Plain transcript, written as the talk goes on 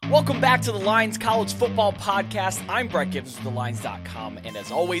Welcome back to the Lions College Football Podcast. I'm Brett Gibbs with TheLions.com, and as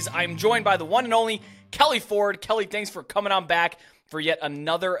always, I'm joined by the one and only Kelly Ford. Kelly, thanks for coming on back for yet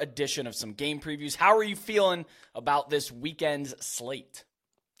another edition of some game previews. How are you feeling about this weekend's slate?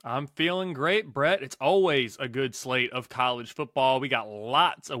 I'm feeling great, Brett. It's always a good slate of college football. We got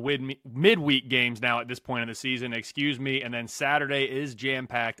lots of midweek games now at this point of the season, and then Saturday is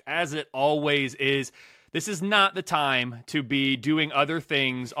jam-packed, as it always is. This is not the time to be doing other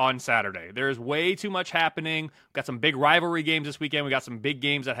things on Saturday. There's way too much happening. We've got some big rivalry games this weekend. We got some big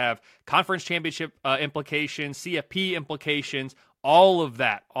games that have conference championship implications, CFP implications, all of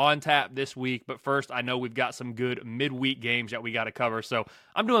that on tap this week. But first, I know we've got some good midweek games that we got to cover. So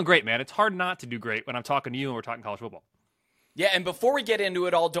I'm doing great, man. It's hard not to do great when I'm talking to you and we're talking college football. Yeah, and before we get into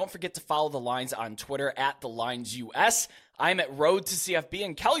it all, don't forget to follow the Lines on Twitter at TheLinesUS. I'm at Road to CFB,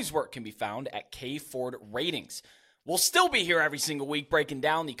 and Kelly's work can be found at KFord Ratings. We'll still be here every single week breaking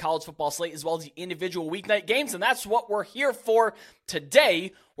down the college football slate as well as the individual weeknight games, and that's what we're here for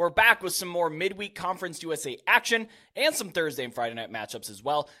today. We're back with some more midweek Conference USA action and some Thursday and Friday night matchups as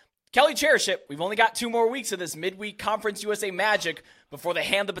well. Kelly, cherish it. We've only got 2 more weeks of this midweek Conference USA magic before they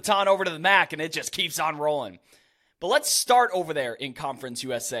hand the baton over to the MAC, and it just keeps on rolling. But let's start over there in Conference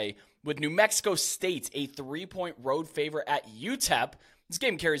USA with New Mexico State, a 3-point road favorite at UTEP. This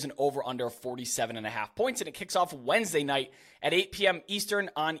game carries an over-under of 47.5 points, and it kicks off Wednesday night at 8 p.m.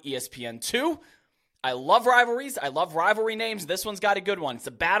 Eastern on ESPN2. I love rivalries. I love rivalry names. This one's got a good one. It's the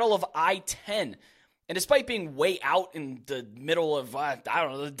Battle of I-10. And despite being way out in the middle of,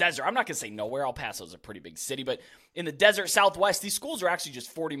 the desert, I'm not going to say nowhere. El Paso's a pretty big city, but in the desert southwest, these schools are actually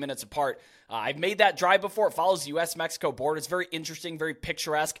just 40 minutes apart. I've made that drive before. It follows the U.S.-Mexico border. It's very interesting, very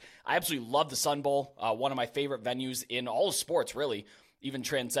picturesque. I absolutely love the Sun Bowl, one of my favorite venues in all of sports, really, even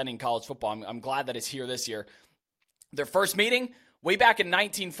transcending college football. I'm glad that it's here this year. Their first meeting, way back in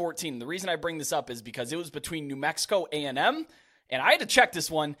 1914. The reason I bring this up is because it was between New Mexico A&M, and I had to check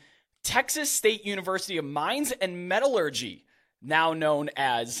this one, Texas State University of Mines and Metallurgy, now known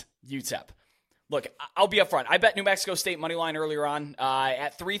as UTEP. Look, I'll be upfront. I bet New Mexico State money line earlier on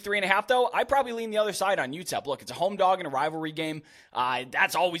at 3.5, though. I probably lean the other side on UTEP. Look, it's a home dog in a rivalry game.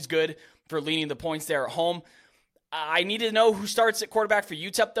 That's always good for leaning the points there at home. I need to know who starts at quarterback for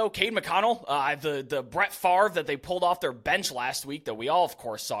UTEP, though. Cade McConnell, the Brett Favre that they pulled off their bench last week that we all, of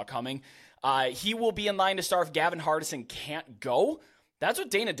course, saw coming. He will be in line to start if Gavin Hardison can't go. That's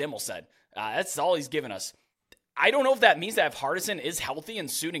what Dana Dimmel said. That's all he's given us. I don't know if that means that if Hardison is healthy and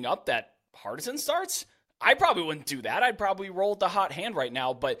suiting up that Hardison starts. I probably wouldn't do that. I'd probably roll with the hot hand right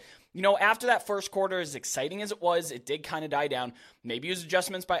now. But, after that first quarter, as exciting as it was, it did kind of die down. Maybe it was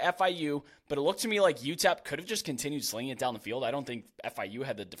adjustments by FIU, but it looked to me like UTEP could have just continued slinging it down the field. I don't think FIU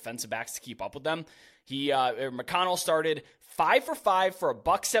had the defensive backs to keep up with them. McConnell started 5 for 5 for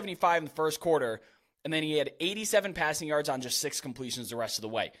 $175 in the first quarter, and then he had 87 passing yards on just 6 completions the rest of the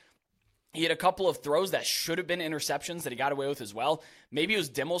way. He had a couple of throws that should have been interceptions that he got away with as well. Maybe it was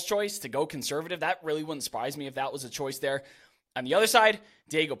Dimmel's choice to go conservative. That really wouldn't surprise me if that was a choice there. On the other side,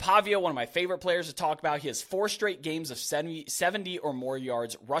 Diego Pavia, one of my favorite players to talk about. He has 4 straight games of 70 or more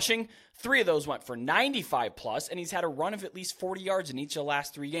yards rushing. 3 of those went for 95 plus, and he's had a run of at least 40 yards in each of the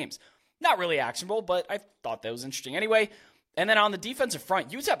last 3 games. Not really actionable, but I thought that was interesting anyway. And then on the defensive front,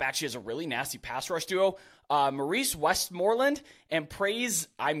 UTEP actually has a really nasty pass rush duo. Maurice Westmoreland and Praise,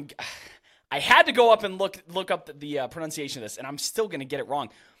 I had to go up and look up the pronunciation of this, and I'm still going to get it wrong.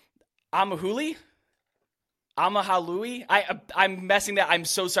 Amahalui? I'm messing that. I'm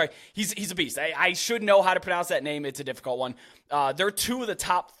so sorry. He's a beast. I should know how to pronounce that name. It's a difficult one. They're 2 of the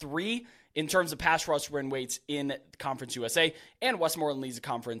top 3 in terms of pass rush win weights in Conference USA, and Westmoreland leads the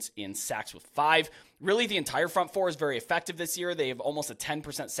conference in sacks with 5. Really, the entire front 4 is very effective this year. They have almost a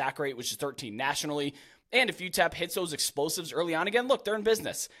 10% sack rate, which is 13 nationally. And if UTEP hits those explosives early on again, look, they're in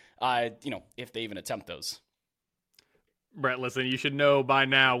business. If they even attempt those. Brett, listen, you should know by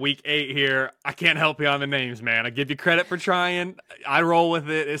now, week 8 here, I can't help you on the names, man. I give you credit for trying. I roll with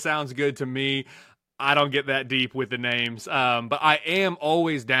it. It sounds good to me. I don't get that deep with the names, but I am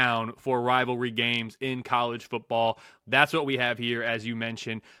always down for rivalry games in college football. That's what we have here, as you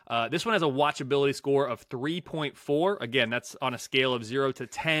mentioned. This one has a watchability score of 3.4. Again, that's on a scale of 0 to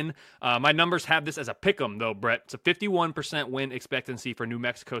 10. My numbers have this as a pick'em, though, Brett. It's a 51% win expectancy for New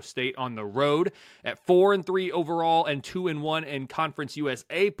Mexico State on the road. At 4-3 overall and 2-1 in Conference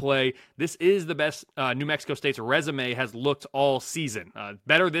USA play, this is the best New Mexico State's resume has looked all season.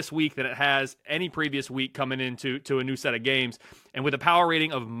 Better this week than it has any previous week coming into a new set of games. And with a power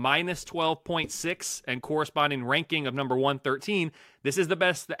rating of minus 12.6 and corresponding ranking of number 113, this is the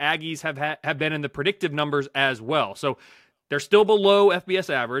best the Aggies have been in the predictive numbers as well. So They're still below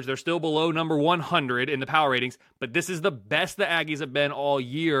FBS average. They're still below number 100 in the power ratings, but this is the best the Aggies have been all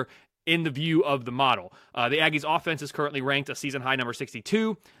year in the view of the model. The Aggies offense is currently ranked a season high number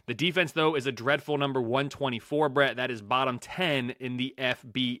 62. The defense, though, is a dreadful number 124, Brett. That is bottom 10 in the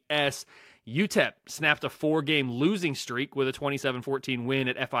FBS. UTEP snapped a 4-game losing streak with a 27-14 win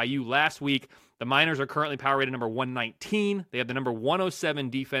at FIU last week. The Miners are currently power rated number 119. They have the number 107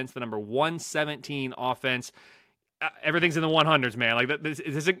 defense, the number 117 offense. Everything's in the 100s, man. Like this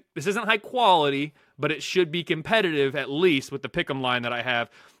isn't high quality, but it should be competitive, at least with the pick'em line that I have.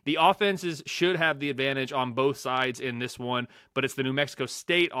 The offenses should have the advantage on both sides in this one, but it's the New Mexico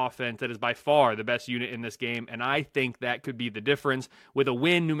State offense that is by far the best unit in this game, and I think that could be the difference. With a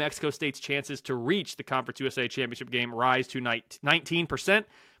win, New Mexico State's chances to reach the Conference USA Championship game rise to 19%,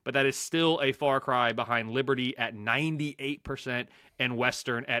 but that is still a far cry behind Liberty at 98% and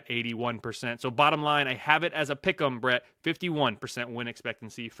Western at 81%. So bottom line, I have it as a pick'em, Brett, 51% win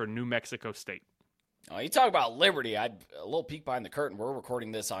expectancy for New Mexico State. Oh, you talk about Liberty. A little peek behind the curtain. We're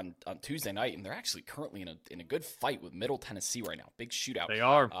recording this on Tuesday night, and they're actually currently in a good fight with Middle Tennessee right now. Big shootout. They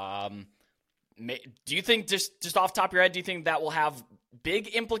are. Do you think, just off the top of your head, do you think that will have big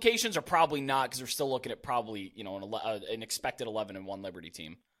implications, or probably not, because we're still looking at probably an expected 11-1 Liberty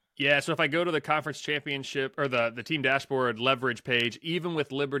team? Yeah, so if I go to the conference championship or the team dashboard leverage page, even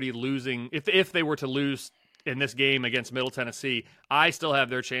with Liberty losing, if they were to lose in this game against Middle Tennessee, I still have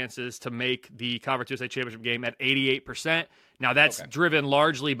their chances to make the Conference USA Championship game at 88%. Now, that's driven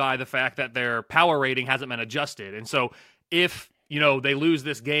largely by the fact that their power rating hasn't been adjusted. And so if, they lose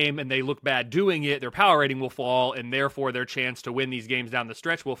this game and they look bad doing it, their power rating will fall, and therefore their chance to win these games down the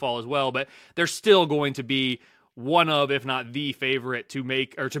stretch will fall as well. But they're still going to be one of, if not the favorite to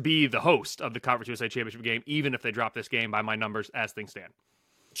make or to be the host of the Conference USA Championship game, even if they drop this game by my numbers as things stand.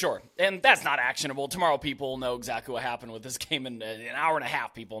 Sure, and that's not actionable. Tomorrow people will know exactly what happened with this game. In an hour and a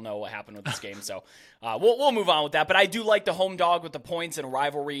half, people know what happened with this game. So we'll move on with that. But I do like the home dog with the points in a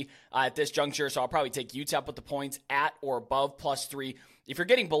rivalry at this juncture, so I'll probably take UTEP with the points at or above +3. If you're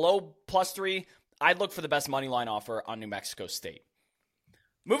getting below +3, I'd look for the best money line offer on New Mexico State.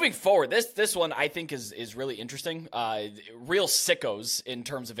 Moving forward, this one I think is really interesting. Real sickos in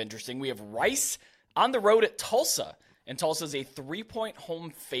terms of interesting. We have Rice on the road at Tulsa. And Tulsa is a 3-point home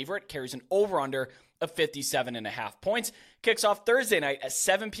favorite, carries an over-under of 57.5 points. Kicks off Thursday night at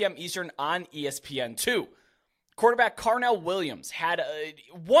 7 p.m. Eastern on ESPN2. Quarterback Carnell Williams had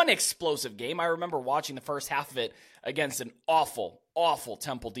one explosive game. I remember watching the first half of it against an awful, awful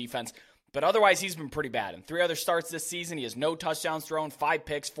Temple defense. But otherwise, he's been pretty bad. In 3 other starts this season, he has no touchdowns thrown, 5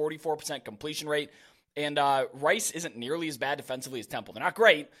 picks, 44% completion rate. And Rice isn't nearly as bad defensively as Temple. They're not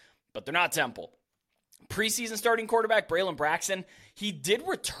great, but they're not Temple. Preseason starting quarterback Braylon Braxton, he did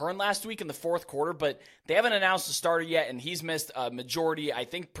return last week in the fourth quarter, but they haven't announced the starter yet, and he's missed a majority, I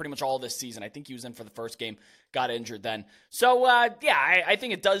think pretty much all this season. I think he was in for the first game, got injured then. So, I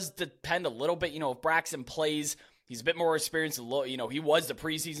think it does depend a little bit. If Braxton plays, he's a bit more experienced. He was the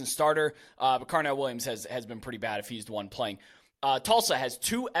preseason starter, but Carnell Williams has been pretty bad if he's the one playing. Tulsa has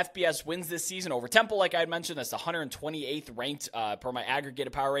 2 FBS wins this season over Temple, like I had mentioned. That's the 128th ranked per my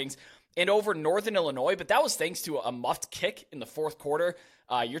aggregated power ratings. And over Northern Illinois, but that was thanks to a muffed kick in the fourth quarter.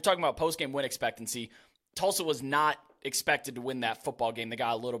 You're talking about post-game win expectancy. Tulsa was not expected to win that football game. They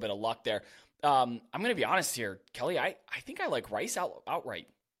got a little bit of luck there. I'm going to be honest here, Kelly. I think I like Rice outright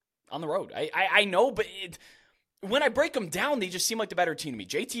on the road. I know, but when I break them down, they just seem like the better team to me.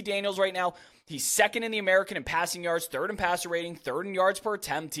 JT Daniels right now, he's second in the American in passing yards, third in passer rating, third in yards per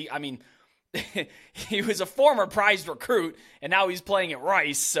attempt. He was a former prized recruit, and now he's playing at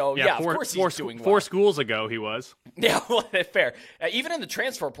Rice. So, of course he's doing well. 4 schools ago, he was. Yeah, well, fair. Even in the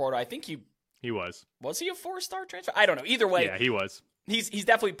transfer portal, I think he was. Was he a 4-star transfer? I don't know. Either way. Yeah, he was. He's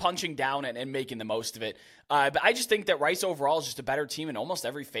definitely punching down and making the most of it. But I just think that Rice overall is just a better team in almost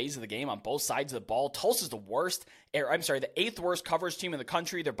every phase of the game on both sides of the ball. Tulsa's the 8th worst coverage team in the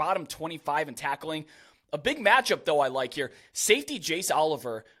country. They're bottom 25 in tackling. A big matchup, though, I like here. Safety Jace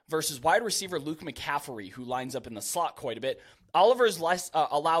Oliver versus wide receiver Luke McCaffrey, who lines up in the slot quite a bit. Oliver is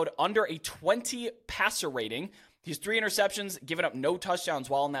allowed under a 20 passer rating. He's 3 interceptions, giving up no touchdowns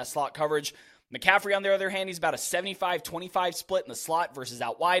while in that slot coverage. McCaffrey, on the other hand, he's about a 75-25 split in the slot versus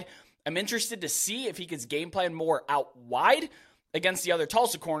out wide. I'm interested to see if he gets game plan more out wide against the other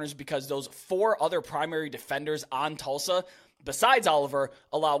Tulsa corners, because those 4 other primary defenders on Tulsa, besides Oliver,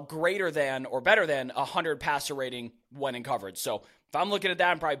 allow greater than or better than 100 passer rating when in coverage. So if I'm looking at that,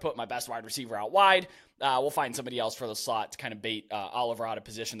 I'm probably putting my best wide receiver out wide. We'll find somebody else for the slot to kind of bait Oliver out of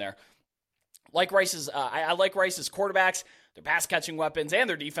position there. I like Rice's quarterbacks. their pass catching weapons and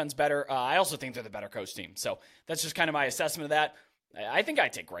their defense better. I also think they're the better coach team. So that's just kind of my assessment of that. I think I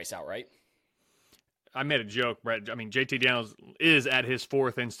take Rice outright. I made a joke, Brett. I mean, JT Daniels is at his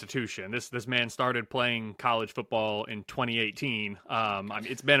fourth institution. This man started playing college football in 2018.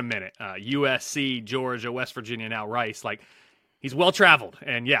 It's been a minute. USC, Georgia, West Virginia, now Rice. Like, he's well-traveled,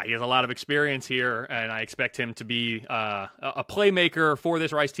 and yeah, he has a lot of experience here, and I expect him to be a playmaker for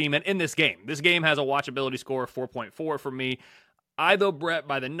this Rice team and in this game. This game has a watchability score of 4.4 for me. I, though, Brett,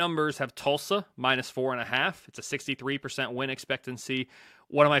 by the numbers, have Tulsa -4.5. It's a 63% win expectancy.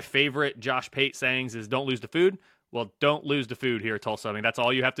 One of my favorite Josh Pate sayings is, don't lose to food. Well, don't lose to food here, Tulsa. I mean, that's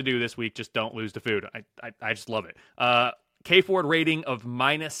all you have to do this week. Just don't lose to food. I just love it. K-Ford rating of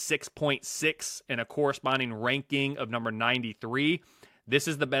 -6.6 and a corresponding ranking of number 93. This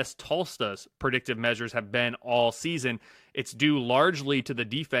is the best Tulsa's predictive measures have been all season. It's due largely to the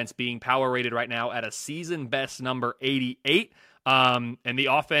defense being power rated right now at a season best number 88. And the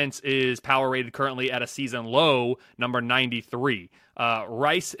offense is power rated currently at a season low number 93.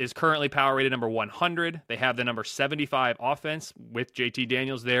 Rice is currently power rated number 100. They have the number 75 offense with JT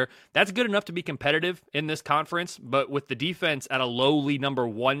Daniels there. That's good enough to be competitive in this conference, but with the defense at a lowly number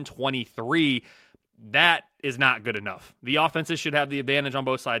 123, that is not good enough. The offenses should have the advantage on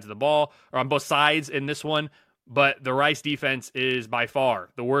both sides of the ball, or on both sides in this one, but the Rice defense is by far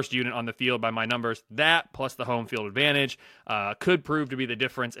the worst unit on the field by my numbers. That, plus the home field advantage, could prove to be the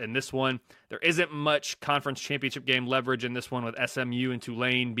difference in this one. There isn't much conference championship game leverage in this one, with SMU and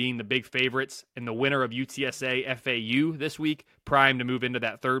Tulane being the big favorites, and the winner of UTSA FAU this week primed to move into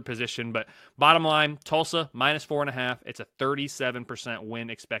that third position. But bottom line, Tulsa -4.5. It's a 37% win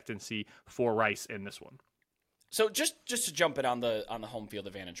expectancy for Rice in this one. So just to jump in on the home field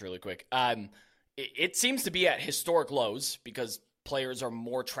advantage really quick. It seems to be at historic lows because players are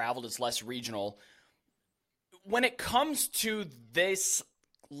more traveled. It's less regional. When it comes to this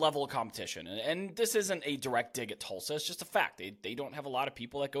level of competition, and this isn't a direct dig at Tulsa, it's just a fact. They don't have a lot of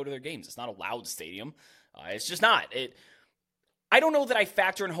people that go to their games. It's not a loud stadium. It's just not. I don't know that I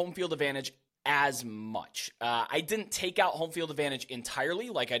factor in home field advantage as much. I didn't take out home field advantage entirely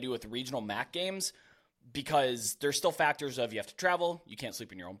like I do with regional MAC games because there's still factors of you have to travel, you can't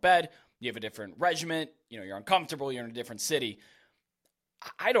sleep in your own bed, you have a different regiment, you're uncomfortable, you're in a different city.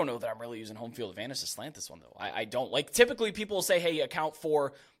 I don't know that I'm really using home field advantage to slant this one, though. I don't. Like, typically people will say, hey, account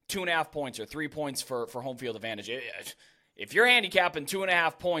for 2.5 points or 3 points for home field advantage. If you're handicapping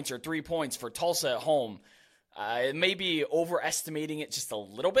 2.5 points or 3 points for Tulsa at home, it may be overestimating it just a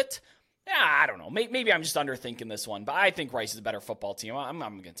little bit. Yeah, I don't know. Maybe I'm just underthinking this one, but I think Rice is a better football team. I'm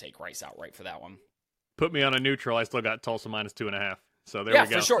going to take Rice outright for that one. Put me on a neutral. I still got Tulsa -2.5. So there we go.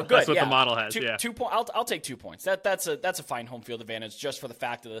 Yeah, for sure. Good. That's what the model has. 2 points. I'll take 2 points. That's a fine home field advantage just for the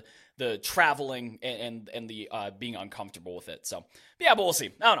fact of the traveling and the being uncomfortable with it. So yeah, but we'll see.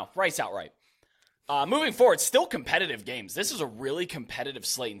 I don't know. Rice outright. Moving forward, still competitive games. This is a really competitive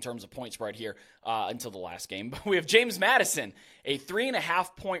slate in terms of point spread here until the last game. But we have James Madison, a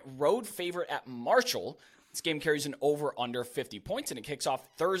 3.5 point road favorite at Marshall. This game carries an over under 50 points, and it kicks off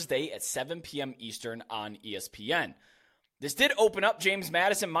Thursday at 7 p.m. Eastern on ESPN. This did open up James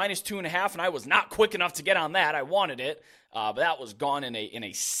Madison -2.5, and I was not quick enough to get on that. I wanted it, but that was gone in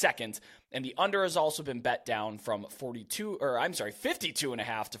a second. And the under has also been bet down from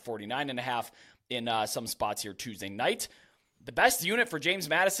 52.5 to 49.5 in some spots here Tuesday night. The best unit for James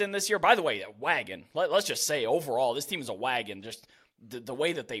Madison this year, by the way, a wagon. Let's just say overall, this team is a wagon. Just the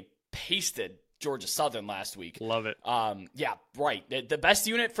way that they pasted Georgia Southern last week. Love it. Yeah, right. The best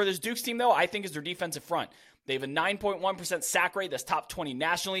unit for this Dukes team, though, I think is their defensive front. They have a 9.1% sack rate. That's top 20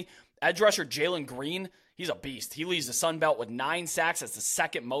 nationally. Edge rusher Jalen Green, he's a beast. He leads the Sun Belt with 9 sacks. That's the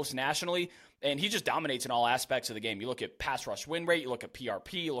second most nationally. And he just dominates in all aspects of the game. You look at pass rush win rate, you look at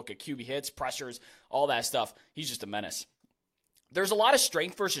PRP, you look at QB hits, pressures, all that stuff. He's just a menace. There's a lot of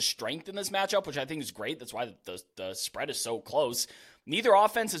strength versus strength in this matchup, which I think is great. That's why the spread is so close. Neither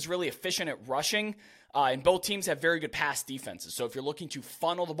offense is really efficient at rushing, and both teams have very good pass defenses. So if you're looking to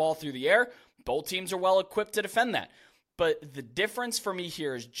funnel the ball through the air, both teams are well equipped to defend that. But the difference for me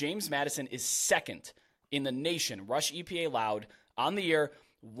here is James Madison is second in the nation, rush EPA allowed on the year.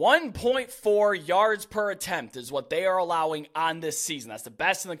 1.4 yards per attempt is what they are allowing on this season. That's the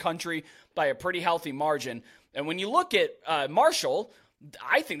best in the country by a pretty healthy margin. And when you look at Marshall,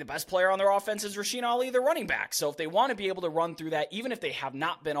 I think the best player on their offense is Rasheen Ali, their running back. So if they want to be able to run through that, even if they have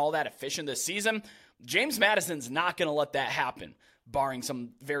not been all that efficient this season, James Madison's not going to let that happen, barring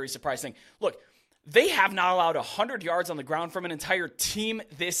some very surprising thing. Look, they have not allowed 100 yards on the ground from an entire team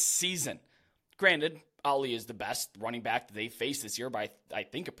this season. Granted, Ali is the best running back that they faced this year by, I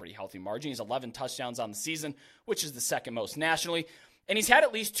think, a pretty healthy margin. He's 11 touchdowns on the season, which is the second most nationally. And he's had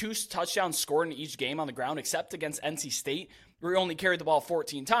at least 2 touchdowns scored in each game on the ground, except against NC State, where he only carried the ball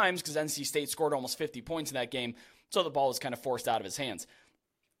 14 times because NC State scored almost 50 points in that game, so the ball was kind of forced out of his hands.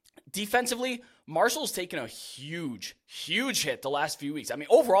 Defensively, Marshall's taken a huge hit the last few weeks. I mean,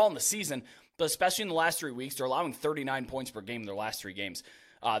 overall in the season, but especially in the last 3 weeks, they're allowing 39 points per game in their last 3 games.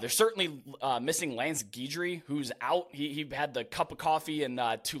 They're certainly missing Lance Guidry, who's out. He had the cup of coffee in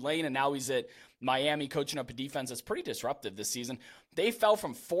Tulane, and now he's at Miami coaching up a defense that's pretty disruptive this season. They fell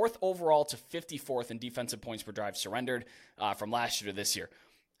from 4th overall to 54th in defensive points per drive surrendered from last year to this year.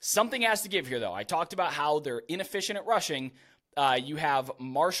 Something has to give here, though. I talked about how they're inefficient at rushing. You have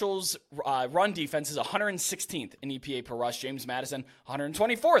Marshall's run defense is 116th in EPA per rush. James Madison,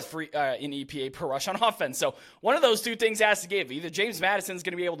 124th in EPA per rush on offense. So one of those two things has to give. Either James Madison's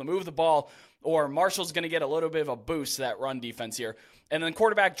going to be able to move the ball, or Marshall's going to get a little bit of a boost to that run defense here. And then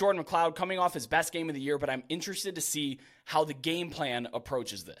quarterback Jordan McLeod coming off his best game of the year, but I'm interested to see how the game plan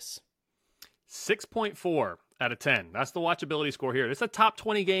approaches this. 6.4 out of 10. That's the watchability score here. It's a top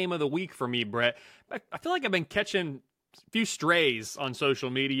 20 game of the week for me, Brett. I feel like I've been catching a few strays on social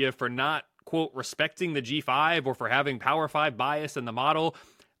media for not, quote, respecting the G5 or for having Power 5 bias in the model.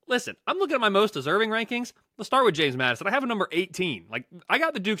 Listen, I'm looking at my most deserving rankings. Let's start with James Madison. I have a number 18. Like, I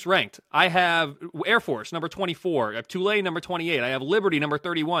got the Dukes ranked. I have Air Force, number 24. I have Tulane, number 28. I have Liberty, number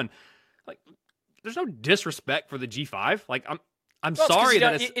 31. Like, there's no disrespect for the G5. Like, I'm sorry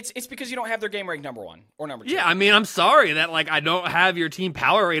that it's because you don't have their game ranked number 1 or number 2. Yeah, I mean, I'm sorry that, like, I don't have your team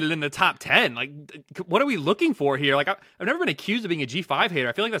power rated in the top 10. Like, what are we looking for here? Like, I've never been accused of being a G5 hater.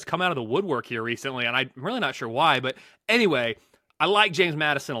 I feel like that's come out of the woodwork here recently, and I'm really not sure why. But anyway, I like James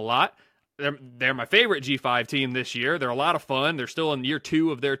Madison a lot. They're my favorite G5 team this year. They're a lot of fun. They're still in year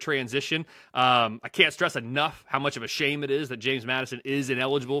 2 of their transition. I can't stress enough how much of a shame it is that James Madison is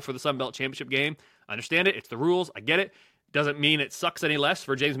ineligible for the Sun Belt Championship game. I understand it. It's the rules. I get it. Doesn't mean it sucks any less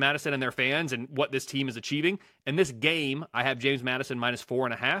for James Madison and their fans and what this team is achieving. In this game, I have James Madison minus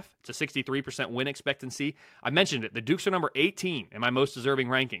 4.5. It's a 63% win expectancy. I mentioned it. The Dukes are number 18 in my most deserving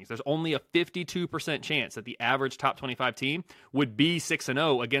rankings. There's only a 52% chance that the average top 25 team would be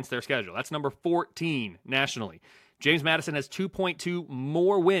 6-0 against their schedule. That's number 14 nationally. James Madison has 2.2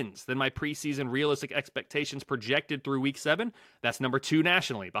 more wins than my preseason realistic expectations projected through week 7. That's number 2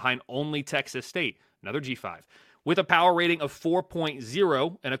 nationally, behind only Texas State, another G5. With a power rating of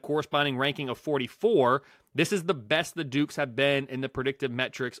 4.0 and a corresponding ranking of 44, this is the best the Dukes have been in the predictive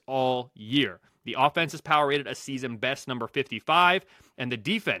metrics all year. The offense is power rated a season best number 55, and the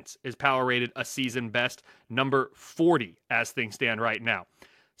defense is power rated a season best number 40 as things stand right now.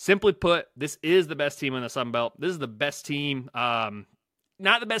 Simply put, this is the best team in the Sun Belt. This is the best team,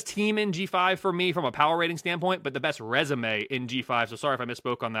 not the best team in G5 for me from a power rating standpoint, but the best resume in G5. So sorry if I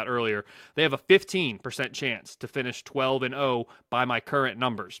misspoke on that earlier. They have a 15% chance to finish 12-0 by my current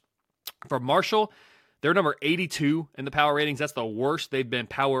numbers. For Marshall, they're number 82 in the power ratings. That's the worst they've been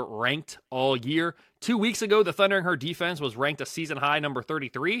power ranked all year. 2 weeks ago, the Thundering Herd defense was ranked a season high number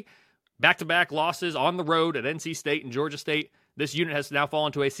 33. Back-to-back losses on the road at NC State and Georgia State. This unit has now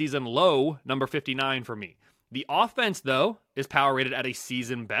fallen to a season low number 59 for me. The offense, though, is power rated at a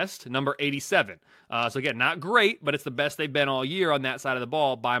season best, number 87. So again, not great, but it's the best they've been all year on that side of the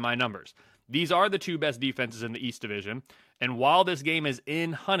ball by my numbers. These are the 2 best defenses in the East Division. And while this game is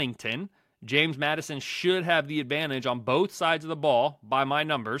in Huntington, James Madison should have the advantage on both sides of the ball by my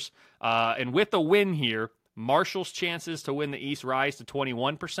numbers. And with the win here, Marshall's chances to win the East rise to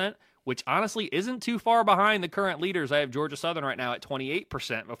 21%, which honestly isn't too far behind the current leaders. I have Georgia Southern right now at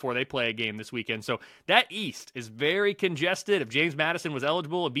 28% before they play a game this weekend. So that East is very congested. If James Madison was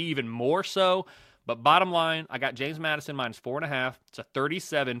eligible, it'd be even more so. But bottom line, I got James Madison minus 4.5. It's a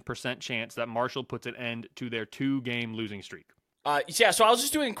 37% chance that Marshall puts an end to their 2-game losing streak. So I was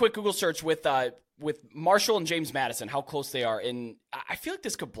just doing a quick Google search with Marshall and James Madison, how close they are. And I feel like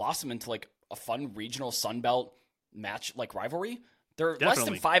this could blossom into like a fun regional Sun Belt match, like rivalry. They're less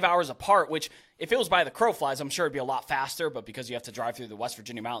than 5 hours apart, which if it was by the crow flies, I'm sure it'd be a lot faster. But because you have to drive through the West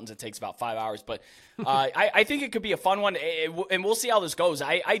Virginia mountains, it takes about 5 hours. But I think it could be a fun one, and we'll see how this goes.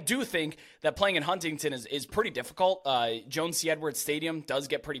 I do think that playing in Huntington is pretty difficult. Jones C. Edwards Stadium does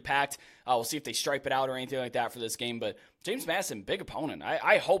get pretty packed. We'll see if they stripe it out or anything like that for this game. But James Madison, big opponent.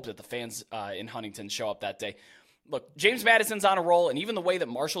 I hope that the fans in Huntington show up that day. Look, James Madison's on a roll, and even the way that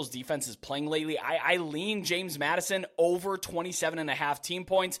Marshall's defense is playing lately, I lean James Madison over 27.5 team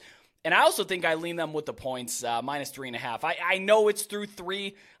points, and I also think I lean them with the points, minus 3.5. I know it's through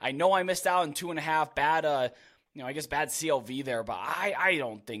 3. I know I missed out on 2.5. I guess bad CLV there, but I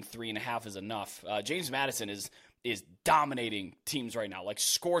don't think 3.5 is enough. James Madison is dominating teams right now, like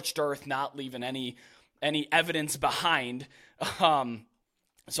scorched earth, not leaving any evidence behind.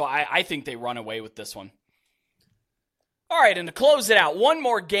 So I think they run away with this one. All right, and to close it out, one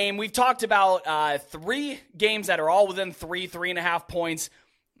more game. We've talked about 3 games that are all within 3.5 points.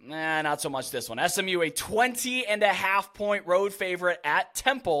 Not so much this one. SMU, a 20.5 point road favorite at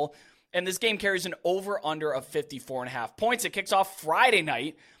Temple, and this game carries an over-under of 54.5 points. It kicks off Friday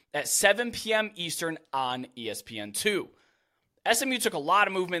night at 7 p.m. Eastern on ESPN2. SMU took a lot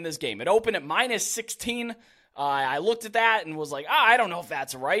of movement in this game. It opened at minus 16. I looked at that and was like, I don't know if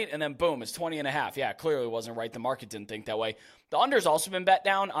that's right. And then boom, it's 20.5. Yeah, clearly it wasn't right. The market didn't think that way. The under's also been bet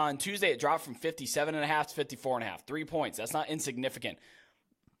down. On Tuesday, it dropped from 57.5 to 54.5. 3 points. That's not insignificant.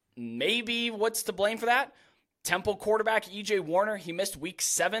 Maybe what's to blame for that? Temple quarterback E.J. Warner, he missed week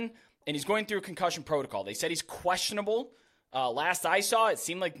 7, and he's going through a concussion protocol. They said he's questionable. Last I saw, it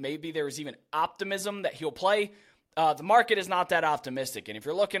seemed like maybe there was even optimism that he'll play. The market is not that optimistic. And if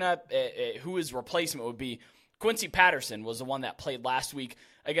you're looking at who his replacement would be, Quincy Patterson was the one that played last week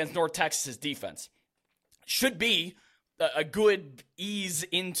against North Texas defense. Should be a good ease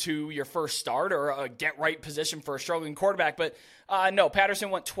into your first start or a get-right position for a struggling quarterback. But no,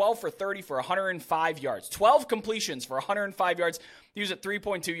 Patterson went 12 for 30 for 105 yards. 12 completions for 105 yards. He was at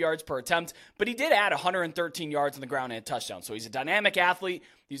 3.2 yards per attempt. But he did add 113 yards on the ground and a touchdown. So he's a dynamic athlete.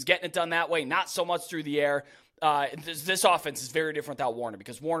 He's getting it done that way, not so much through the air. This offense is very different without Warner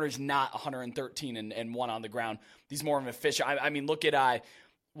because Warner's not 113 and 1 on the ground. He's more of an efficient. I mean, look at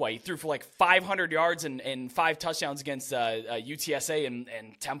he threw for like 500 yards and 5 touchdowns against UTSA,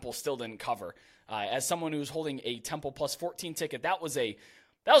 and Temple still didn't cover. As someone who's holding a Temple plus 14 ticket, that was a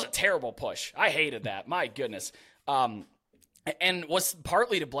terrible push. I hated that. My goodness. And what's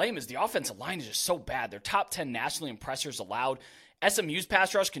partly to blame is the offensive line is just so bad. They're top 10 nationally in pressures allowed. SMU's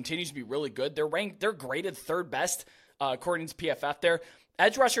pass rush continues to be really good. They're graded 3rd best according to PFF there.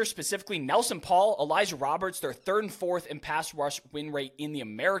 Edge rushers, specifically Nelson Paul, Elijah Roberts, they're 3rd and 4th in pass rush win rate in the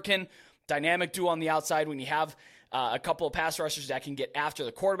American. Dynamic duo on the outside when you have a couple of pass rushers that can get after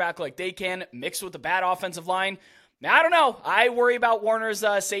the quarterback like they can, mixed with a bad offensive line. Now, I don't know. I worry about Warner's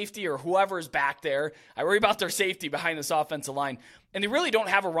safety or whoever's back there. I worry about their safety behind this offensive line. And they really don't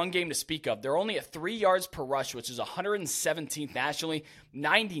have a run game to speak of. They're only at 3 yards per rush, which is 117th nationally,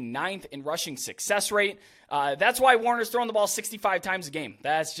 99th in rushing success rate. That's why Warner's throwing the ball 65 times a game.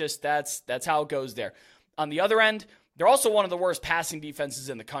 That's how it goes there. On the other end, they're also one of the worst passing defenses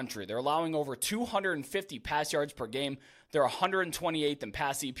in the country. They're allowing over 250 pass yards per game. They're 128th in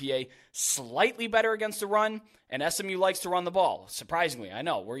pass EPA, slightly better against the run, and SMU likes to run the ball. Surprisingly, I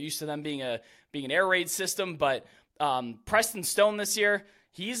know we're used to them being an air raid system, but Preston Stone this year,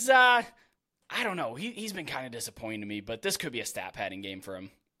 he's I don't know, he's been kind of disappointing to me, but this could be a stat padding game for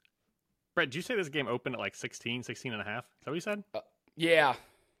him. Brett, did you say this game opened at like 16 and a half? Is that what you said? Yeah,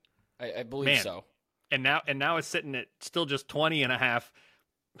 I believe so. And now it's sitting at still just 20 and a half.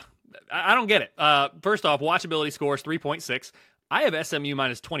 I don't get it. First off, watchability scores 3.6. I have SMU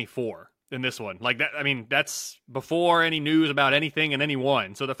minus 24 in this one. Like that, I mean, that's before any news about anything and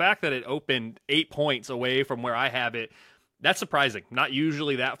anyone. So the fact that it opened 8 points away from where I have it, that's surprising. Not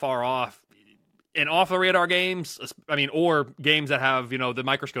usually that far off. And off the radar games, or games that have, the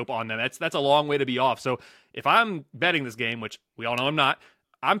microscope on them, that's a long way to be off. So if I'm betting this game, which we all know I'm not,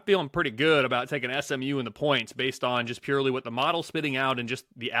 I'm feeling pretty good about taking SMU in the points based on just purely what the model's spitting out and just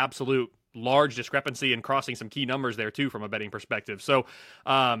the absolute large discrepancy and crossing some key numbers there too from a betting perspective. So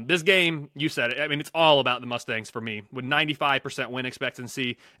this game, you said it, I mean, it's all about the Mustangs for me. With 95% win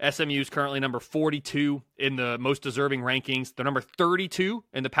expectancy, SMU's currently number 42 in the most deserving rankings. They're number 32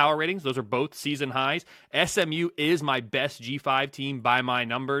 in the power ratings. Those are both season highs. SMU is my best G5 team by my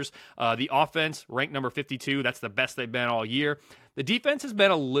numbers. The offense ranked number 52. That's the best they've been all year. The defense has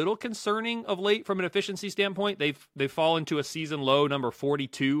been a little concerning of late from an efficiency standpoint. They've fallen to a season low number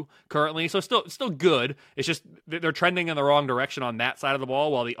 42 currently, so still good. It's just they're trending in the wrong direction on that side of the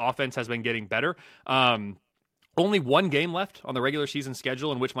ball while the offense has been getting better. Only one game left on the regular season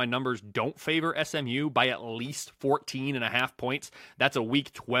schedule in which my numbers don't favor SMU by at least 14.5 points. That's a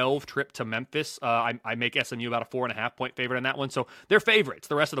week 12 trip to Memphis. I make SMU about a 4.5 point favorite in that one. So they're favorites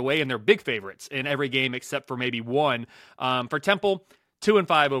the rest of the way, and they're big favorites in every game except for maybe one. For Temple,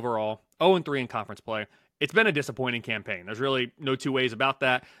 2-5 overall, 0-3 in conference play. It's been a disappointing campaign. There's really no two ways about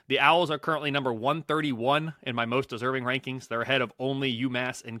that. The Owls are currently number 131 in my most deserving rankings. They're ahead of only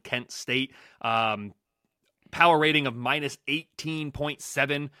UMass and Kent State. Power rating of minus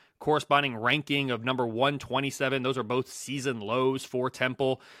 18.7. corresponding ranking of number 127. Those are both season lows for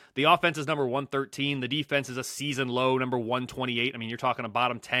Temple. The offense is number 113. The defense is a season low, number 128. I mean, you're talking a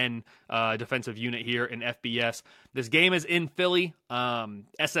bottom 10 defensive unit here in FBS. This game is in Philly.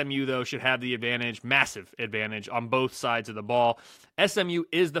 SMU, though, should have the advantage, massive advantage on both sides of the ball. SMU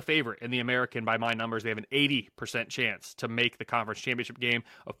is the favorite in the American by my numbers. They have an 80% chance to make the conference championship game,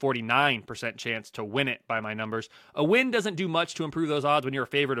 a 49% chance to win it by my numbers. A win doesn't do much to improve those odds when you're a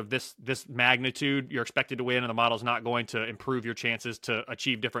favorite of this magnitude. You're expected to win, and the model's not going to improve your chances to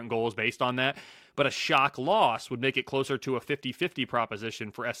achieve different goals based on that. But a shock loss would make it closer to a 50-50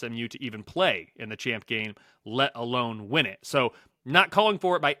 proposition for SMU to even play in the champ game, let alone win it. So not calling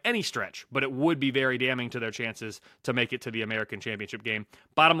for it by any stretch, but it would be very damning to their chances to make it to the American Championship game.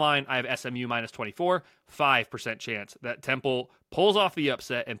 Bottom line, I have SMU minus 24, 5% chance that Temple pulls off the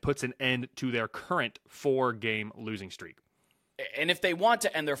upset and puts an end to their current 4-game losing streak. And if they want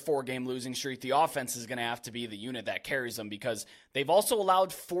to end their 4-game losing streak, the offense is going to have to be the unit that carries them, because they've also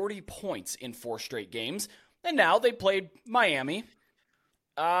allowed 40 points in 4 straight games. And now they played Miami,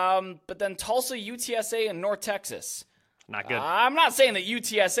 but then Tulsa, UTSA, and North Texas. Not good. I'm not saying that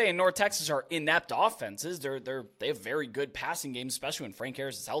UTSA and North Texas are inept offenses. They have very good passing games, especially when Frank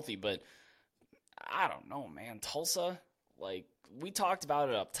Harris is healthy. But I don't know, man. Tulsa, like we talked about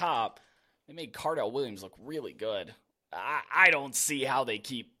it up top, they made Cardell Williams look really good. I don't see how they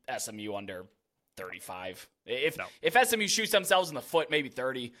keep SMU under 35. If SMU shoots themselves in the foot, maybe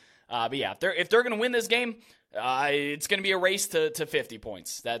 30. But yeah, if they're going to win this game, it's going to be a race to 50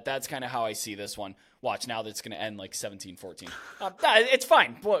 points. That's kind of how I see this one. Watch, now that's going to end like 17-14. It's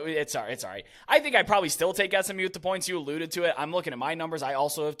fine. It's all right. I think I'd probably still take SMU with the points. You alluded to it. I'm looking at my numbers. I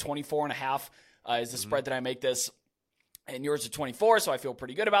also have 24.5 is the spread that I make this. And yours are 24, so I feel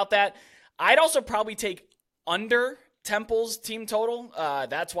pretty good about that. I'd also probably take under Temple's team total.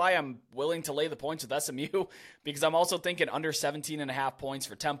 That's why I'm willing to lay the points with SMU, because I'm also thinking under 17.5 points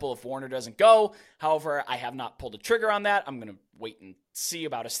for Temple if Warner doesn't go. However, I have not pulled the trigger on that. I'm going to wait and see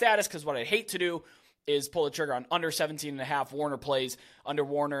about a status, because what I'd hate to do is pull the trigger on under 17.5 Warner plays. Under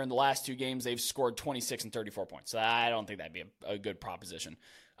Warner in the last 2 games, they've scored 26 and 34 points. So I don't think that'd be a good proposition.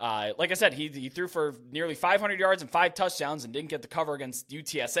 Like I said, he threw for nearly 500 yards and 5 touchdowns and didn't get the cover against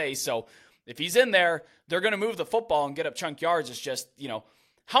UTSA. So if he's in there, they're going to move the football and get up chunk yards. It's just,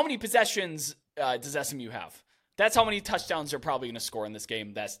 how many possessions does SMU have? That's how many touchdowns they're probably going to score in this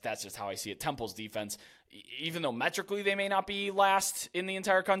game. That's just how I see it. Temple's defense, even though metrically they may not be last in the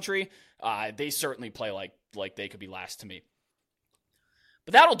entire country, they certainly play like they could be last to me.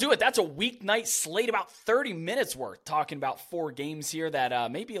 But that'll do it. That's a weeknight slate, about 30 minutes worth, talking about 4 games here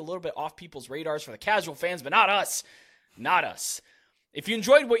that may be a little bit off people's radars for the casual fans, but not us. Not us. If you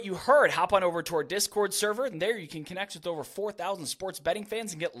enjoyed what you heard, hop on over to our Discord server, and there you can connect with over 4,000 sports betting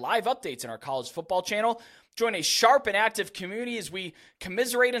fans and get live updates in our college football channel. Join a sharp and active community as we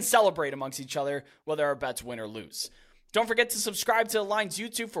commiserate and celebrate amongst each other, whether our bets win or lose. Don't forget to subscribe to the Line's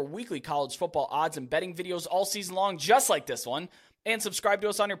YouTube for weekly college football odds and betting videos all season long, just like this one. And subscribe to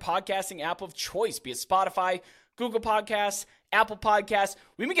us on your podcasting app of choice, be it Spotify, Google Podcasts, Apple Podcasts.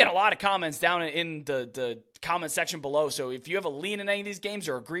 We've been getting a lot of comments down in the comment section below. So if you have a lean in any of these games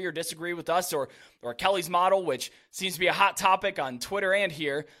or agree or disagree with us or Kelly's model, which seems to be a hot topic on Twitter and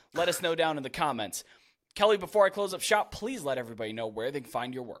here, let us know down in the comments. Kelly, before I close up shop, please let everybody know where they can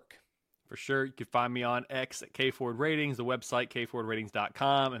find your work. For sure. You can find me on X at KFord Ratings, the website,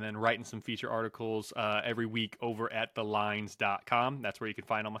 kfordratings.com, and then writing some feature articles every week over at thelines.com. That's where you can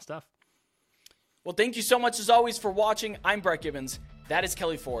find all my stuff. Well, thank you so much, as always, for watching. I'm Brett Gibbons. That is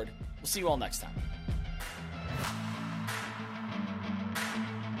Kelly Ford. We'll see you all next time.